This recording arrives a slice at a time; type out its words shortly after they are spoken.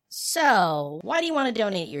So, why do you want to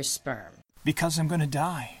donate your sperm? Because I'm gonna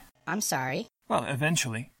die. I'm sorry. Well,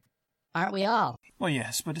 eventually. Aren't we all? Well,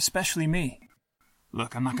 yes, but especially me.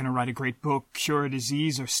 Look, I'm not gonna write a great book, cure a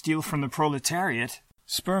disease, or steal from the proletariat.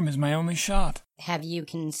 Sperm is my only shot. Have you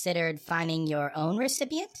considered finding your own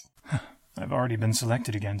recipient? I've already been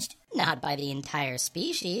selected against. Not by the entire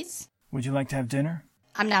species. Would you like to have dinner?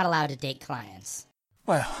 I'm not allowed to date clients.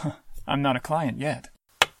 Well, I'm not a client yet.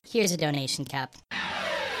 Here's a donation cup.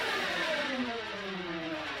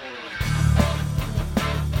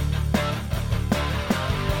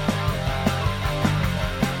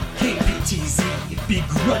 KPTZ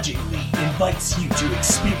begrudgingly invites you to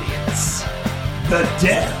experience the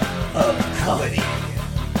death of comedy.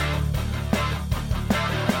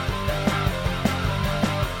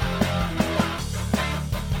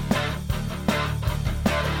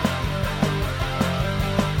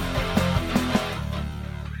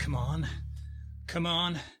 Come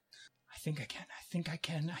on. I think I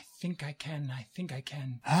can.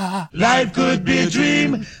 Life could be a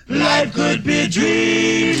dream. Life could be a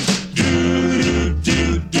dream.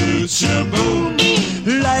 Shaboom.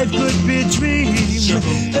 Life could be a dream.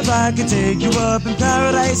 If I could take you up in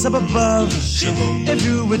paradise up above. If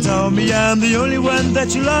you would tell me I'm the only one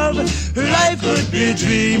that you love. Life could be a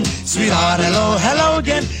dream. Sweetheart, hello, hello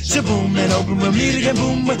again. Shaboom, and open we'll meet again.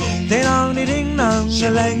 Boom, ding dong, ding dong, a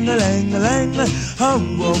lang, a lang, a lang. Oh,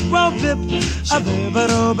 whoa, whoa, bip, a bip,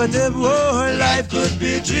 a dip. Oh, life could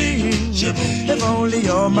be a dream. If only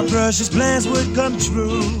all my precious plans would come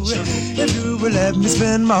true. If you would let me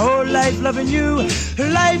spend my whole life loving you.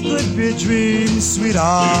 Life could be a dream,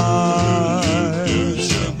 sweetheart.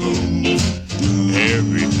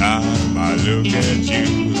 Every time I look at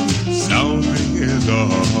you, something is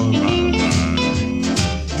on my mind.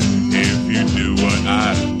 If you do what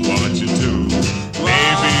I want you to,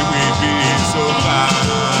 baby, we'd be so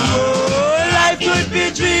fine. Oh, life could be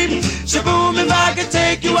a dream. Shaboom, if I could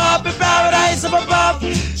take you up in paradise up above.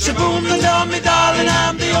 Shaboom, and tell me, darling,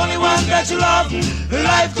 I'm the only one that you love.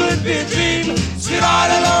 Life could be a dream. Sweetheart,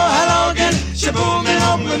 hello, hello again. Shaboom, and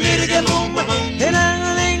hope we'll meet again. Boom, boom, boom.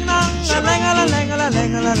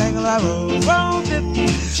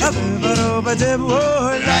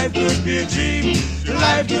 Oh, life could be a dream.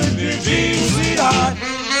 Life could be a dream, sweetheart.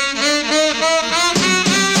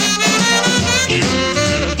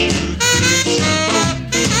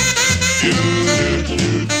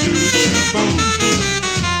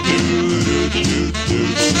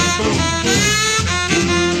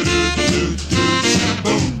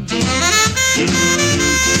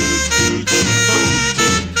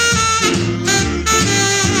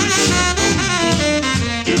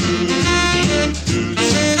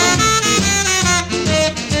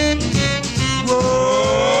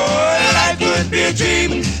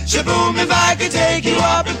 Shaboom, if I could take you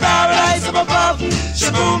up in paradise up above.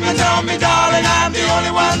 Shaboom, and tell me, darling, I'm the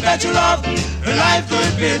only one that you love. Life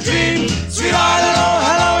could be a dream. Sweetheart, hello,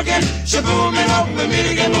 hello again. Shaboom, and hope we'll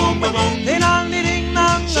meet again. Boom, boom, boom. Ding dong, ding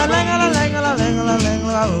dong, a lang, a lang, a lang, a lang,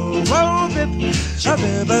 a lang. Oh, bip, a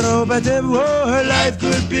bip, a do, a dip. Oh, life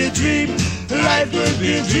could be a dream. Life could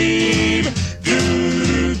be a dream.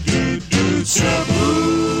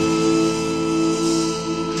 Shaboom.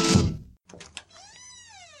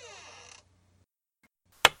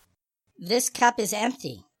 This cup is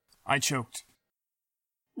empty. I choked.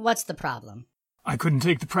 What's the problem? I couldn't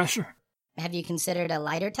take the pressure. Have you considered a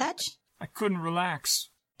lighter touch? I couldn't relax.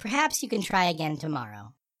 Perhaps you can try again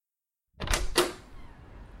tomorrow.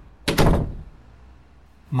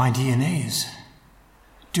 My DNA is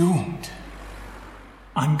doomed.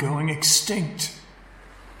 I'm going extinct.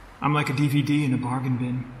 I'm like a DVD in a bargain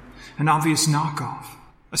bin. An obvious knockoff.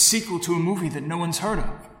 A sequel to a movie that no one's heard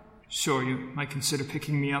of. Sure, you might consider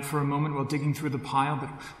picking me up for a moment while digging through the pile, but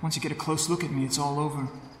once you get a close look at me, it's all over.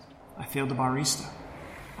 I failed the barista.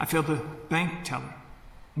 I failed the bank teller.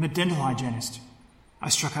 And the dental hygienist. I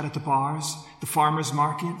struck out at the bars, the farmer's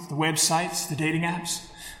market, the websites, the dating apps.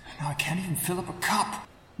 Now I can't even fill up a cup.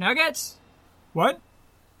 Nuggets? What?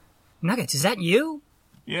 Nuggets, is that you?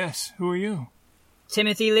 Yes, who are you?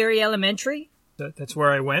 Timothy Leary Elementary? That's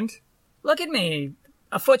where I went? Look at me,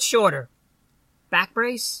 a foot shorter. Back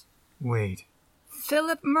brace? Wait.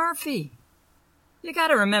 Philip Murphy. You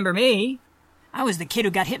gotta remember me. I was the kid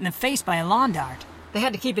who got hit in the face by a lawn dart. They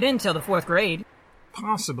had to keep it in till the 4th grade.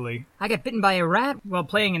 Possibly. I got bitten by a rat while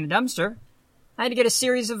playing in the dumpster. I had to get a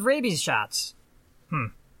series of rabies shots.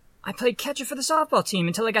 I played catcher for the softball team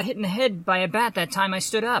until I got hit in the head by a bat that time I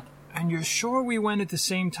stood up. And you're sure we went at the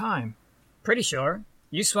same time? Pretty sure.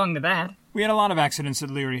 You swung the bat. We had a lot of accidents at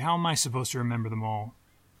Leary. How am I supposed to remember them all?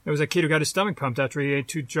 There was a kid who got his stomach pumped after he ate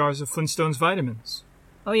 2 jars of Flintstones vitamins.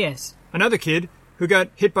 Oh, yes. Another kid who got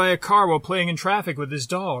hit by a car while playing in traffic with his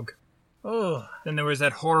dog. Oh, Then there was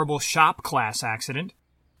that horrible shop class accident.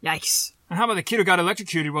 yikes. And how about the kid who got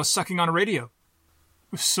electrocuted while sucking on a radio?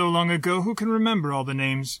 It was so long ago, who can remember all the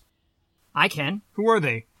names? I can. Who are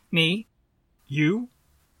they? Me? You?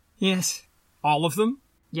 Yes. All of them?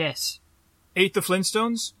 Yes. Ate the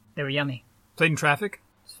Flintstones? They were yummy. Played in traffic?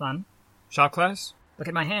 It's fun. Shop class? Look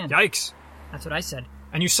at my hand. Yikes. That's what I said.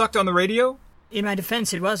 And you sucked on the radio? In my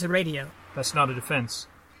defense, it was a radio. That's not a defense.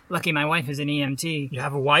 Lucky my wife is an EMT. You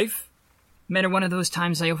have a wife? Met her one of those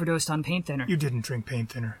times I overdosed on paint thinner. You didn't drink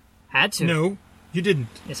paint thinner. Had to. No, you didn't.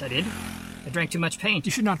 Yes, I did. I drank too much paint.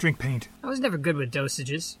 You should not drink paint. I was never good with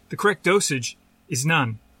dosages. The correct dosage is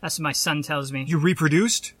none. That's what my son tells me. You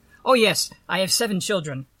reproduced? Oh, yes. I have 7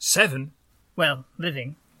 children. 7? Well,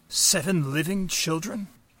 living. 7 living children?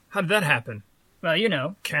 How did that happen? Well, you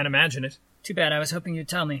know. Can't imagine it. Too bad. I was hoping you'd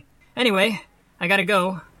tell me. Anyway, I gotta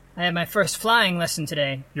go. I have my first flying lesson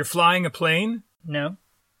today. You're flying a plane? No.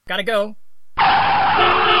 Gotta go.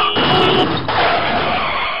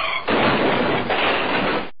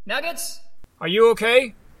 Nuggets? Are you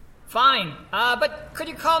okay? Fine. But could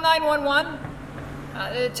you call 911?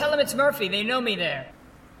 Tell them it's Murphy. They know me there.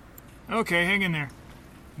 Okay, hang in there.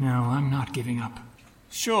 No, I'm not giving up.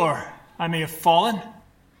 Sure, I may have fallen,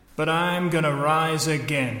 but I'm gonna rise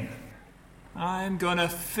again. I'm gonna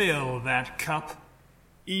fill that cup,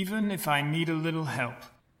 even if I need a little help.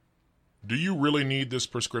 Do you really need this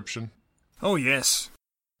prescription? Oh, yes.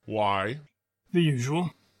 Why? The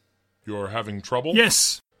usual. You're having trouble?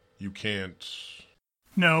 Yes. You can't...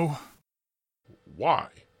 No. Why?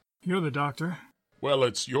 You're the doctor. Well,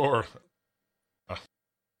 it's your...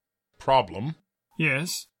 problem.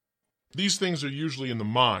 Yes. These things are usually in the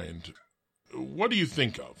mind. What do you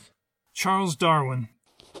think of? Charles Darwin.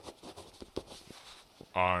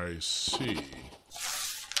 I see.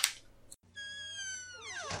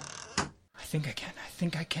 I think I can. I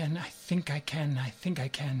think I can. I think I can. I think I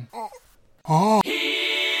can.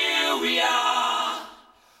 Here we are,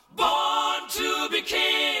 born to be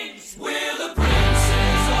kings. We're the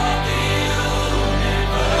princes of the universe.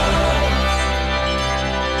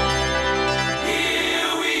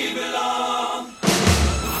 Here we belong,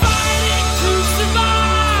 fighting to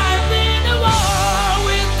survive in a war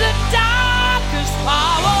with the darkest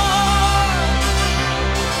power.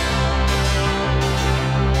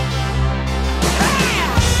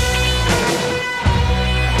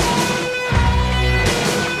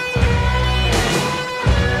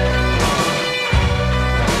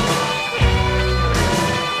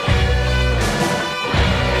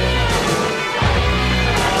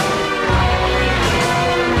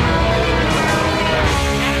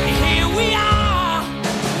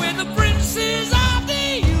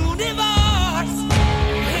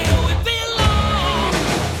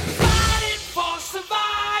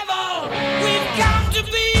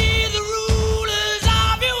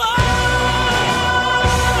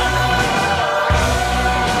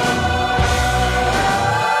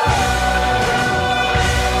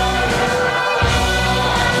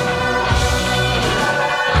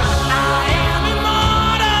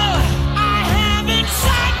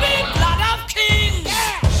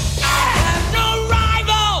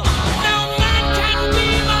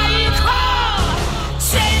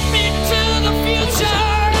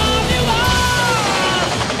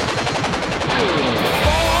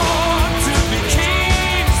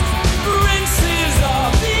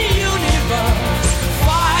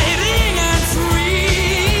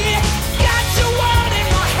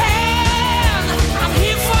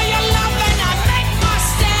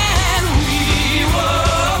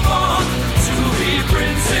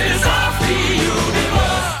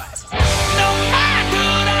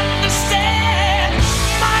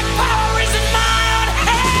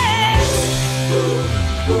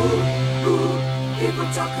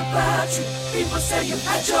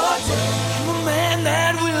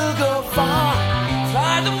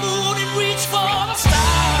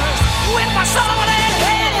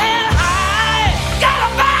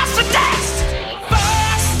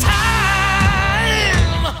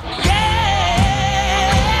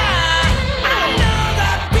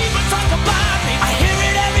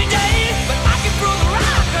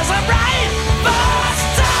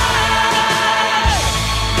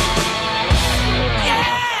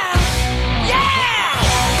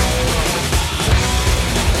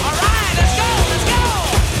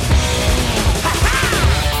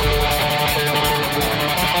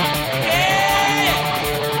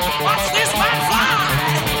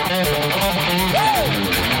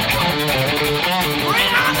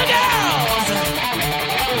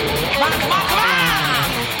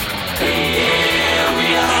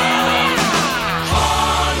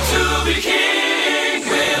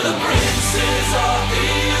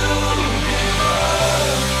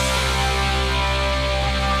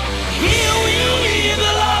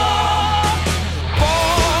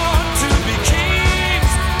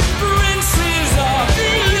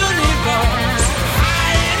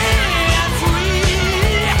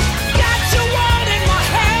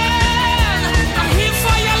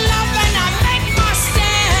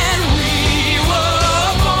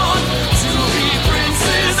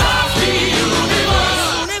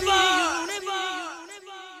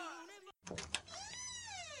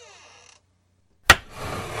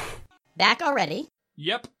 already?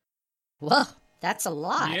 Yep. Whoa, that's a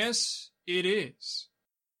lot. Yes, it is.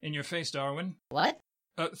 In your face, Darwin. What?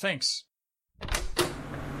 Thanks.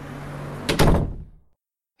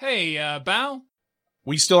 Hey, Bao?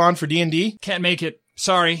 We still on for D&D? Can't make it.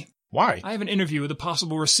 Sorry. Why? I have an interview with a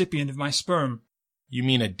possible recipient of my sperm. You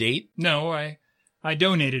mean a date? No, I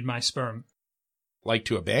donated my sperm. Like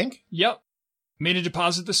to a bank? Yep. Made a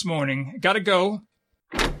deposit this morning. Gotta go.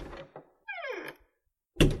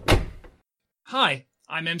 Hi,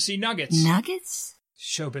 I'm MC Nuggets. Nuggets?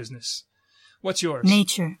 Show business. What's yours?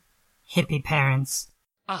 Nature. Hippie parents.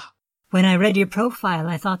 Ah. When I read your profile,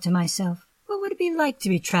 I thought to myself, what would it be like to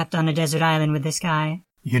be trapped on a desert island with this guy?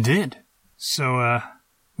 You did? So,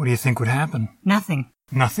 what do you think would happen? Nothing.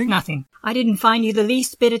 Nothing? Nothing. I didn't find you the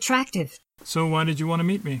least bit attractive. So why did you want to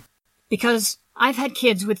meet me? Because I've had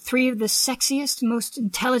kids with 3 of the sexiest, most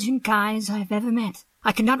intelligent guys I've ever met.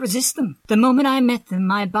 I could not resist them. The moment I met them,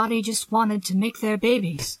 my body just wanted to make their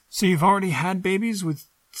babies. So you've already had babies with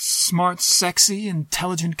smart, sexy,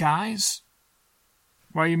 intelligent guys?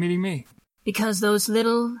 Why are you meeting me? Because those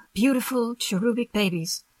little, beautiful, cherubic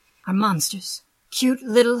babies are monsters. Cute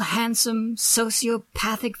little, handsome,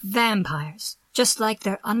 sociopathic vampires. Just like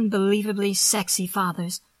their unbelievably sexy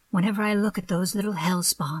fathers. Whenever I look at those little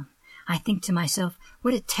hellspawn, I think to myself,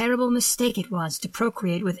 what a terrible mistake it was to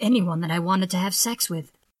procreate with anyone that I wanted to have sex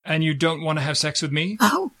with. And you don't want to have sex with me?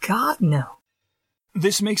 Oh, God, no.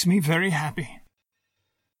 This makes me very happy.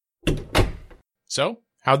 So,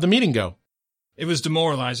 how'd the meeting go? It was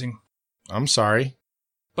demoralizing. I'm sorry.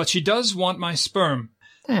 But she does want my sperm.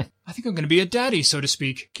 I think I'm going to be a daddy, so to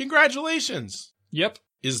speak. Congratulations. Yep.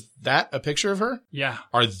 Is that a picture of her? Yeah.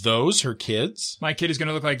 Are those her kids? My kid is going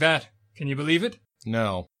to look like that. Can you believe it?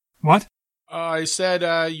 No. What? I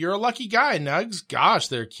said, you're a lucky guy, Nugs. Gosh,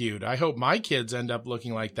 they're cute. I hope my kids end up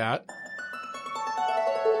looking like that.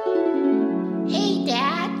 Hey,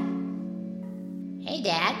 Dad. Hey,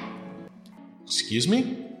 Dad. Excuse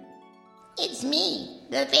me? It's me,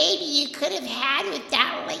 the baby you could have had with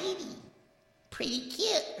that lady. Pretty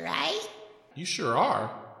cute, right? You sure are.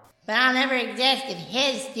 But I'll never exist if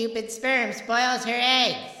his stupid sperm spoils her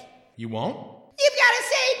eggs. You won't? You've got to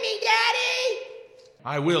save me, Daddy!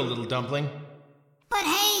 I will, little dumpling. But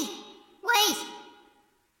hey, wait.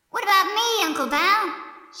 What about me, Uncle Bao?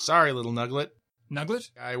 Sorry, little Nuglet. Nuglet?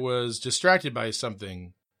 I was distracted by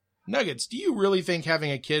something. Nuggets, do you really think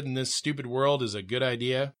having a kid in this stupid world is a good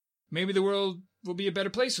idea? Maybe the world will be a better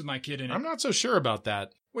place with my kid in it. I'm not so sure about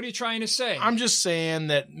that. What are you trying to say? I'm just saying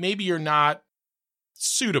that maybe you're not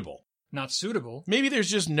suitable. Not suitable? Maybe there's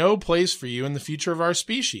just no place for you in the future of our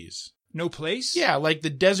species. No place? Yeah, like the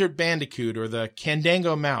desert bandicoot or the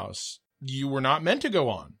Candango mouse. You were not meant to go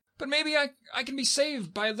on. But maybe I can be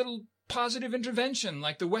saved by a little positive intervention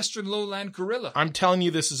like the western lowland gorilla. I'm telling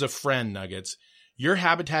you this as a friend, Nuggets. Your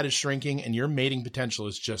habitat is shrinking and your mating potential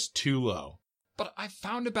is just too low. But I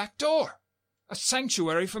found a back door. A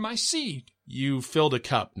sanctuary for my seed. You filled a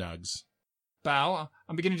cup, Nugs. Bao,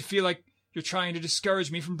 I'm beginning to feel like you're trying to discourage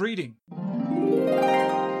me from breeding.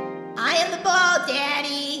 I am the ball,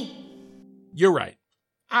 Daddy. You're right.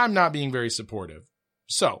 I'm not being very supportive.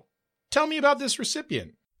 So, tell me about this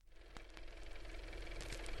recipient.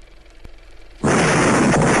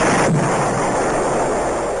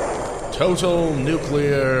 Total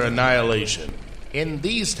nuclear annihilation. In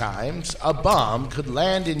these times, a bomb could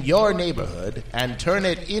land in your neighborhood and turn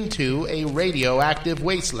it into a radioactive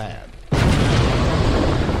wasteland.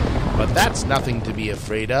 But that's nothing to be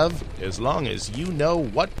afraid of, as long as you know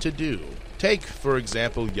what to do. Take, for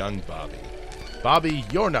example, young Bobby. Bobby,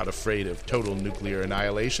 you're not afraid of total nuclear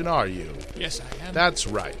annihilation, are you? Yes, I am. That's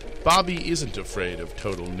right. Bobby isn't afraid of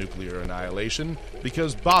total nuclear annihilation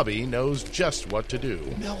because Bobby knows just what to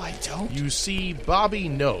do. No, I don't. You see, Bobby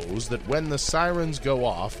knows that when the sirens go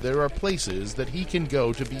off, there are places that he can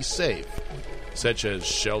go to be safe, such as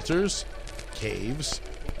shelters, caves,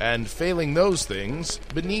 and failing those things,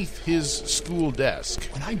 beneath his school desk.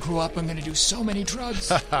 When I grow up, I'm going to do so many drugs.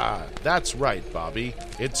 Haha, that's right, Bobby.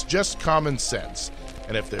 It's just common sense.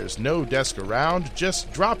 And if there's no desk around,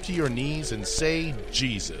 just drop to your knees and say,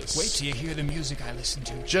 Jesus. Wait till you hear the music I listen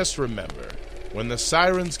to. Just remember, when the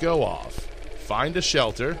sirens go off, find a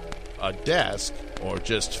shelter, a desk, or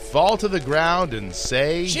just fall to the ground and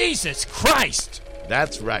say, Jesus Christ!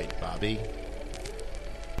 That's right, Bobby.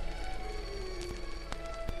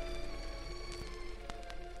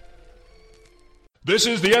 This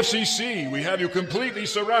is the FCC. We have you completely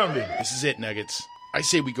surrounded. This is it, Nuggets. I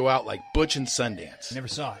say we go out like Butch and Sundance. Never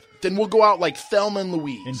saw it. Then we'll go out like Thelma and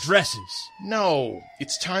Louise. In dresses. No,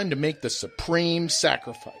 it's time to make the supreme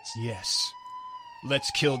sacrifice. Yes.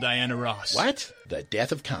 Let's kill Diana Ross. What? The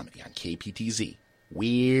Death of Comedy on KPTZ.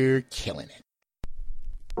 We're killing it.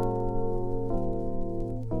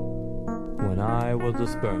 When I was a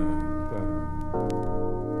sperm.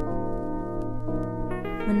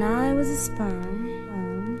 When I was a sperm.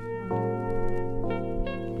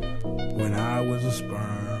 When I was a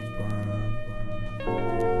sperm.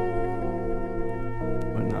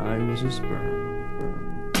 When I was a sperm.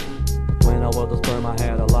 When I was a sperm, I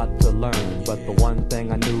had a lot to learn. But the one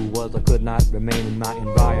thing I knew was I could not remain in my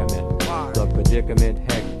environment. The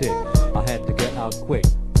predicament hectic. I had to get out quick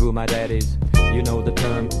through my daddy's. You know the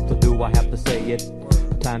term, so do I have to say it?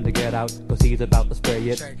 Time to get out, cause he's about to spray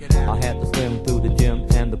it. I had to swim through the gym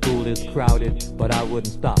and the pool is crowded, but I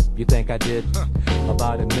wouldn't stop, you think I did?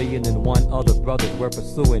 About 1,000,001 other brothers were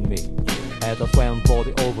pursuing me as I swam for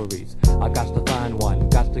the ovaries. I got to find one,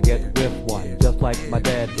 got to get with one, just like my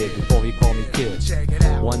dad did before he called me kid.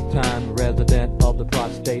 One time resident of the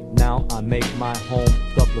prostate, now I make my home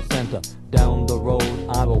the placenta. Down the road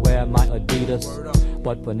I will wear my Adidas,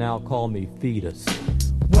 but for now call me fetus.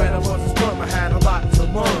 When I was a sperm, I had a lot to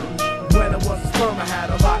learn. When I was a sperm, I had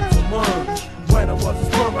a lot to learn. When I was a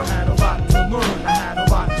sperm, I had a lot to learn. I had a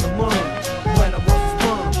lot to learn. When I was a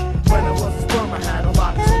sperm, when I was a sperm, I had a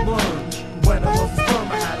lot to learn. When I was a sperm,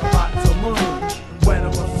 I had a lot to learn. When I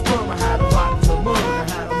was a sperm, I had a lot to learn. I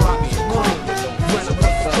had a lot to learn. When I was a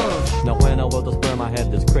sperm. Now when I was a sperm, I had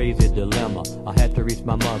this crazy dilemma. I had to reach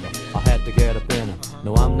my mother. I had to get up in her.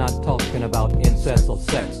 No, I'm not talking about incest or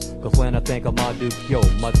sex. Cause when I think of my Duke, yo,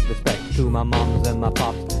 much respect to my mamas and my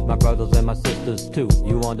pops, my brothers and my sisters too.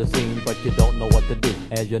 You on the scene, but you don't know what to do.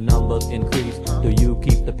 As your numbers increase, do you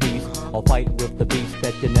keep the peace or fight with the beast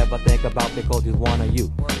that you never think about because he's one of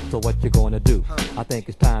you? So what you gonna do? I think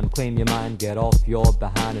it's time to claim your mind, get off your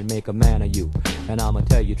behind and make a man of you. And I'ma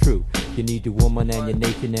tell you true, you need your woman and your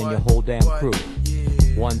nation and your whole damn crew.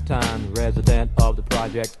 One time resident of the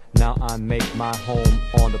project, now I make my home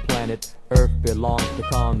on the planet. Earth belongs to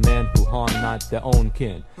calm men who harm not their own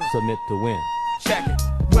kin. Submit to win. Check it.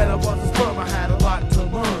 When I was a sperm, I had a lot to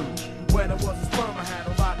learn. When I was a sperm, I had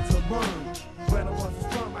a lot to learn. When I was a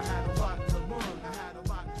sperm, I had a lot to learn. I had a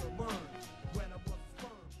lot to learn. When I was a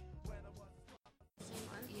sperm,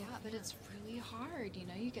 Yeah, but it's really hard, you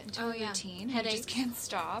know, you get into a yeah. routine and you Headaches. just can't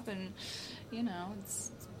stop and, you know,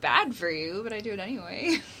 it's bad for you, but I do it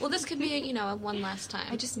anyway. Well, this could be, you know, a one last time.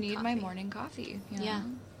 I just need my morning coffee, you know? Yeah.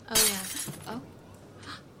 Oh, yeah. Oh.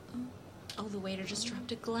 Oh, the waiter just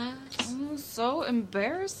dropped a glass. Oh, so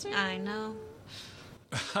embarrassing. I know.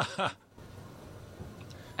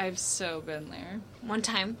 I've so been there. One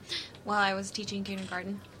time, while I was teaching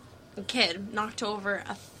kindergarten, a kid knocked over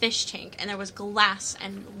a fish tank, and there was glass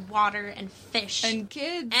and water and fish. And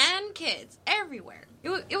kids. And kids everywhere.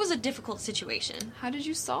 It was a difficult situation. How did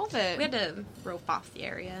you solve it? We had to rope off the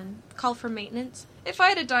area and call for maintenance. If I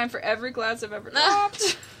had a dime for every glass I've ever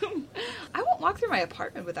dropped, I won't walk through my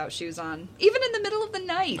apartment without shoes on, even in the middle of the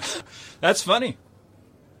night. That's funny.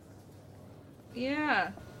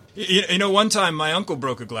 Yeah. You know, one time my uncle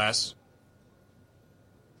broke a glass.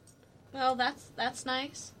 Well, that's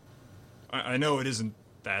nice. I know it isn't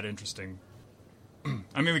that interesting.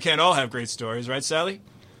 I mean, we can't all have great stories, right, Sally?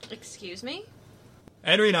 Excuse me?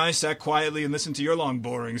 Henry and I sat quietly and listened to your long,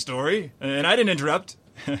 boring story, and I didn't interrupt.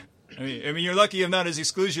 I mean, you're lucky I'm not as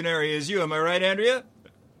exclusionary as you, am I right, Andrea?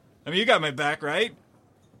 I mean, you got my back, right?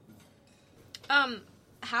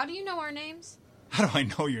 How do you know our names? How do I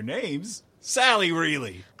know your names? Sally,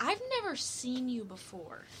 really? I've never seen you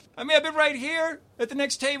before. I mean, I've been right here, at the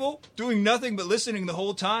next table, doing nothing but listening the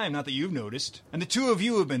whole time, not that you've noticed. And the two of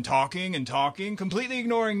you have been talking and talking, completely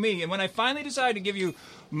ignoring me, and when I finally decided to give you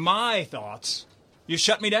my thoughts, you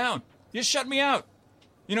shut me down. You shut me out.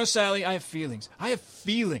 You know, Sally, I have feelings. I have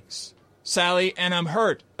feelings, Sally, and I'm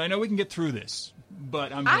hurt. I know we can get through this,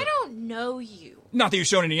 but I'm hurt. I don't know you. Not that you've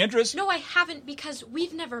shown any interest. No, I haven't, because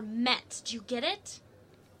we've never met. Do you get it?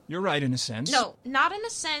 You're right in a sense. No, not in a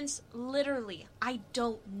sense. Literally, I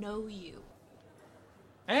don't know you.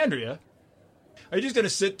 Andrea, are you just going to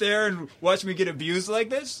sit there and watch me get abused like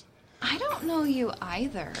this? I don't know you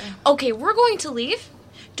either. Okay, we're going to leave.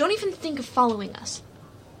 Don't even think of following us.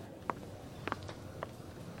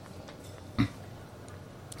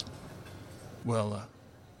 Well,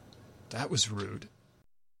 that was rude.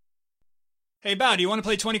 Hey, Bao, do you want to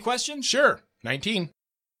play 20 questions? Sure. 19.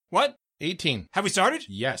 What? 18. Have we started?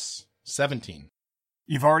 Yes. 17.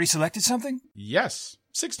 You've already selected something? Yes.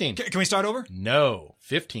 16. Can we start over? No.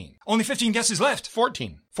 15. Only 15 guesses left.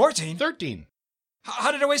 14. 14? 13.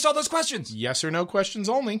 How did I waste all those questions? Yes or no questions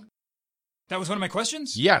only. That was one of my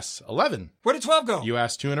questions? Yes. 11. Where did 12 go? You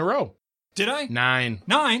asked 2 in a row. Did I? 9.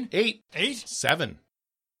 9? 8. 8? 7.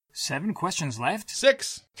 7 questions left?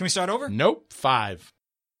 6. Can we start over? Nope. 5.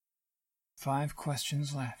 5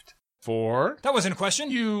 questions left. 4. That wasn't a question.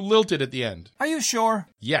 You lilted at the end. Are you sure?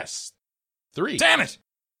 Yes. 3. Damn it!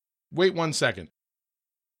 Wait 1 second.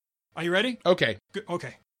 Are you ready? Okay.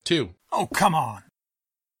 Okay. 2. Oh, come on.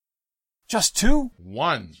 Just 2?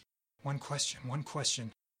 1. One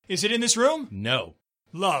question. Is it in this room? No.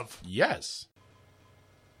 Love. Yes.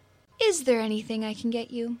 Is there anything I can get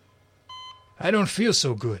you? I don't feel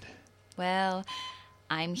so good. Well,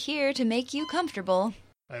 I'm here to make you comfortable.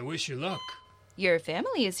 I wish you luck. Your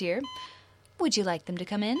family is here. Would you like them to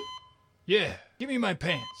come in? Yeah, give me my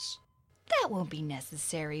pants. That won't be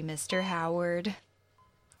necessary, Mr. Howard.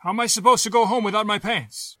 How am I supposed to go home without my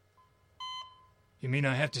pants? You mean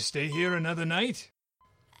I have to stay here another night?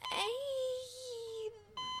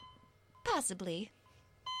 Possibly.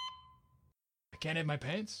 I can't have my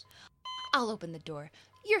pants? I'll open the door.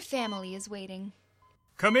 Your family is waiting.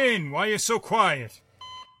 Come in. Why are you so quiet?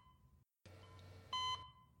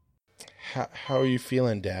 How are you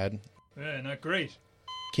feeling, Dad? Not great.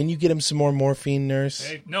 Can you get him some more morphine, nurse?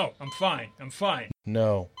 Hey, no, I'm fine.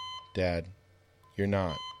 No, Dad. You're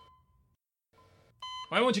not.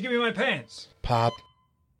 Why won't you give me my pants? Pop.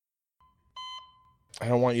 I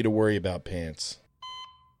don't want you to worry about pants.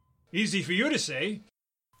 Easy for you to say.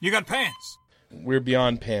 You got pants. We're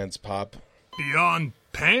beyond pants, Pop. Beyond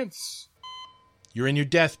pants? You're in your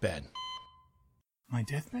deathbed. My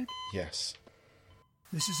deathbed? Yes.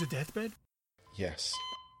 This is a deathbed? Yes.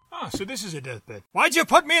 Ah, so this is a deathbed. Why'd you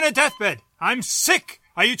put me in a deathbed? I'm sick.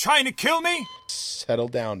 Are you trying to kill me? Settle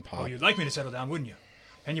down, Pop. Oh, you'd like me to settle down, wouldn't you?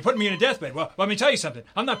 And you put me in a deathbed. Well, let me tell you something.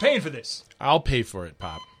 I'm not paying for this. I'll pay for it,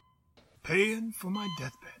 Pop. Paying for my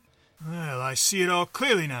deathbed? Well, I see it all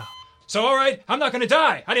clearly now. So, all right, I'm not going to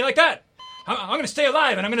die. How do you like that? I'm going to stay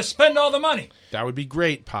alive, and I'm going to spend all the money. That would be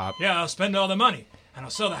great, Pop. Yeah, I'll spend all the money. And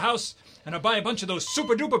I'll sell the house, and I'll buy a bunch of those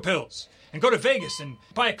super-duper pills. And go to Vegas and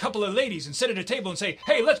buy a couple of ladies and sit at a table and say,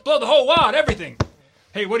 hey, let's blow the whole wad, everything.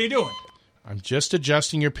 Hey, what are you doing? I'm just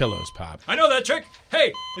adjusting your pillows, Pop. I know that trick.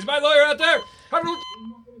 Hey, is my lawyer out there?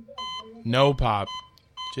 No, Pop.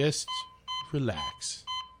 Just relax.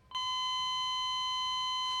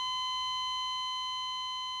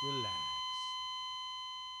 Relax.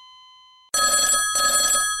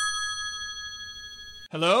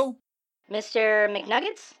 Hello? Mr.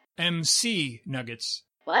 McNuggets? MC Nuggets.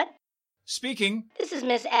 What? Speaking. This is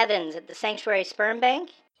Miss Evans at the Sanctuary Sperm Bank.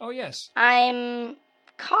 Oh, yes. I'm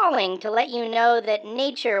calling to let you know that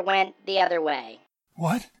nature went the other way.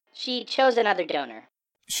 What? She chose another donor.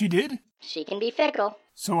 She did? She can be fickle.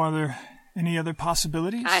 So are there any other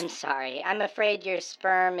possibilities? I'm sorry. I'm afraid your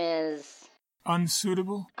sperm is...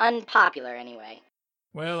 unsuitable? Unpopular, anyway.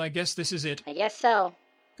 Well, I guess this is it. I guess so.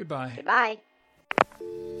 Goodbye. Goodbye.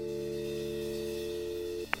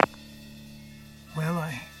 Well,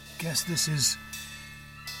 I guess this is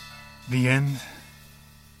the end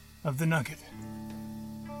of the Nugget.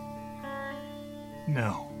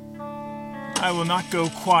 No. I will not go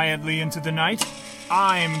quietly into the night.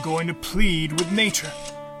 I am going to plead with nature.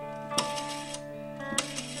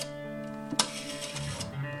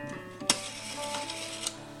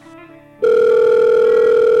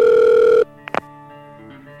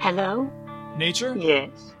 Hello? Nature? Yes.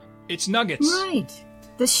 It's Nuggets. Right.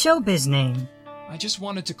 The showbiz name. I just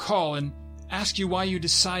wanted to call and ask you why you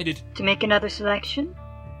decided... To make another selection?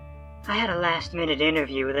 I had a last-minute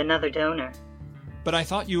interview with another donor. But I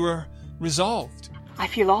thought you were resolved. I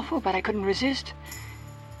feel awful, but I couldn't resist.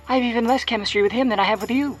 I have even less chemistry with him than I have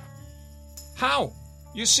with you. How?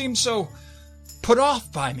 You seemed so put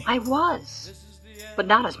off by me. I was. But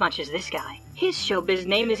not as much as this guy. His showbiz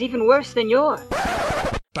name is even worse than yours.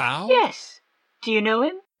 Bao? Yes. Do you know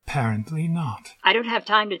him? Apparently not. I don't have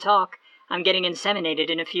time to talk. I'm getting inseminated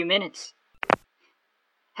in a few minutes.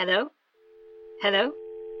 Hello? Hello?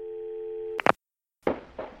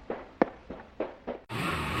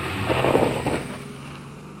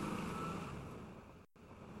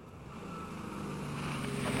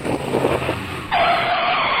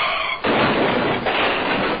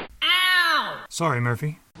 Ow! Sorry,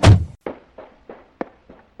 Murphy.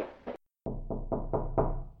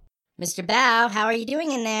 Mr. Bao, how are you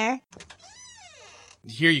doing in there?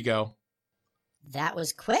 Here you go. That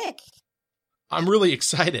was quick. I'm really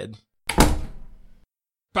excited.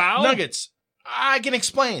 Bao? Nuggets, I can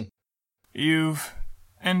explain. You've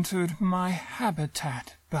entered my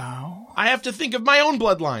habitat, Bao. I have to think of my own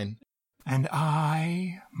bloodline. And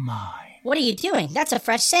I mine. What are you doing? That's a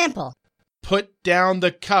fresh sample. Put down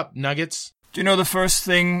the cup, Nuggets. Do you know the first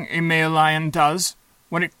thing a male lion does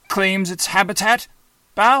when it claims its habitat,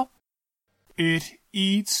 Bao? It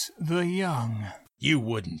eats the young. You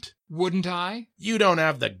wouldn't. Wouldn't I? You don't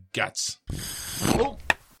have the guts. Oh,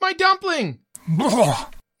 my dumpling!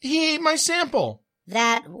 He ate my sample.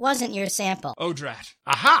 That wasn't your sample. Oh, drat.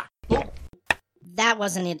 Aha! That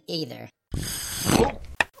wasn't it either.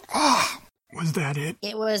 Was that it?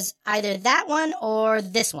 It was either that one or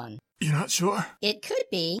this one. You're not sure? It could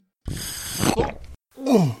be.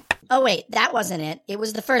 Oh. Oh, wait, that wasn't it. It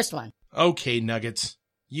was the first one. Okay, Nuggets.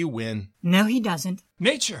 You win. No, he doesn't.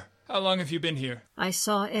 Nature, how long have you been here? I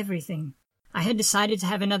saw everything. I had decided to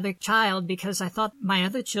have another child because I thought my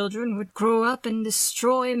other children would grow up and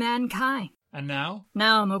destroy mankind. And now?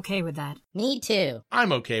 Now I'm okay with that. Me too.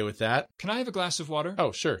 I'm okay with that. Can I have a glass of water?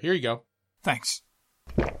 Oh, sure. Here you go. Thanks.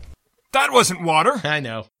 That wasn't water. I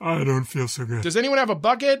know. I don't feel so good. Does anyone have a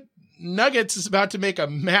bucket? Nuggets is about to make a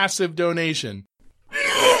massive donation.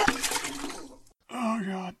 Oh,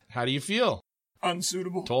 God. How do you feel?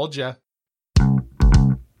 Unsuitable. Told ya.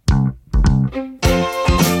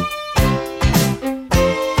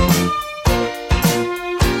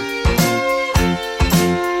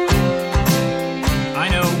 I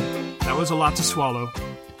know, that was a lot to swallow.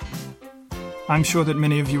 I'm sure that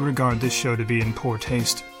many of you regard this show to be in poor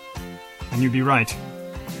taste. And you'd be right.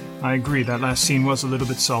 I agree, that last scene was a little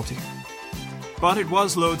bit salty. But it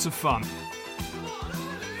was loads of fun.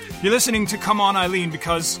 You're listening to Come On Eileen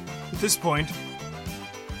because, at this point,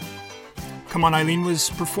 Come On Eileen was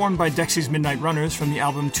performed by Dexy's Midnight Runners from the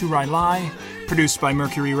album To Rai Lai, produced by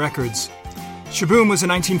Mercury Records. Shaboom was a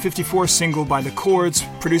 1954 single by The Chords,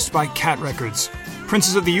 produced by Cat Records.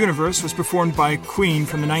 Princess of the Universe was performed by Queen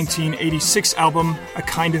from the 1986 album A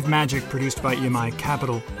Kind of Magic, produced by EMI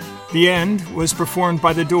Capital. The End was performed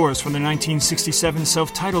by The Doors from the 1967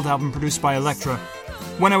 self-titled album produced by Elektra.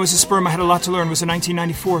 When I Was a Sperm, I Had a Lot to Learn was a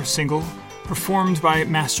 1994 single, performed by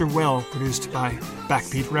Master Well, produced by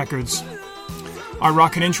Backbeat Records. Our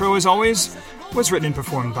rockin' intro, as always, was written and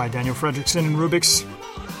performed by Daniel Fredrickson and Rubix.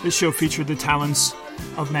 This show featured the talents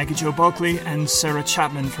of Maggie Jo Bulkley and Sarah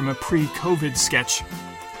Chapman from a pre-COVID sketch,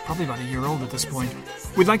 probably about a year old at this point.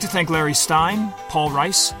 We'd like to thank Larry Stein, Paul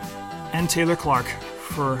Rice, and Taylor Clark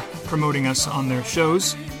for promoting us on their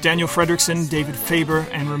shows, Daniel Fredrickson, David Faber,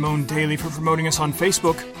 and Ramon Daly for promoting us on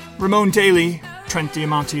Facebook, Ramon Daly, Trent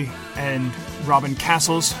Diamante, and Robin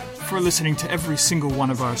Castles for listening to every single one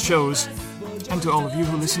of our shows, and to all of you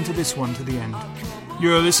who listened to this one to the end.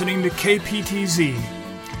 You're listening to KPTZ.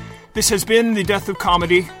 This has been The Death of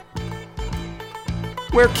Comedy.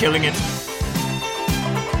 We're killing it.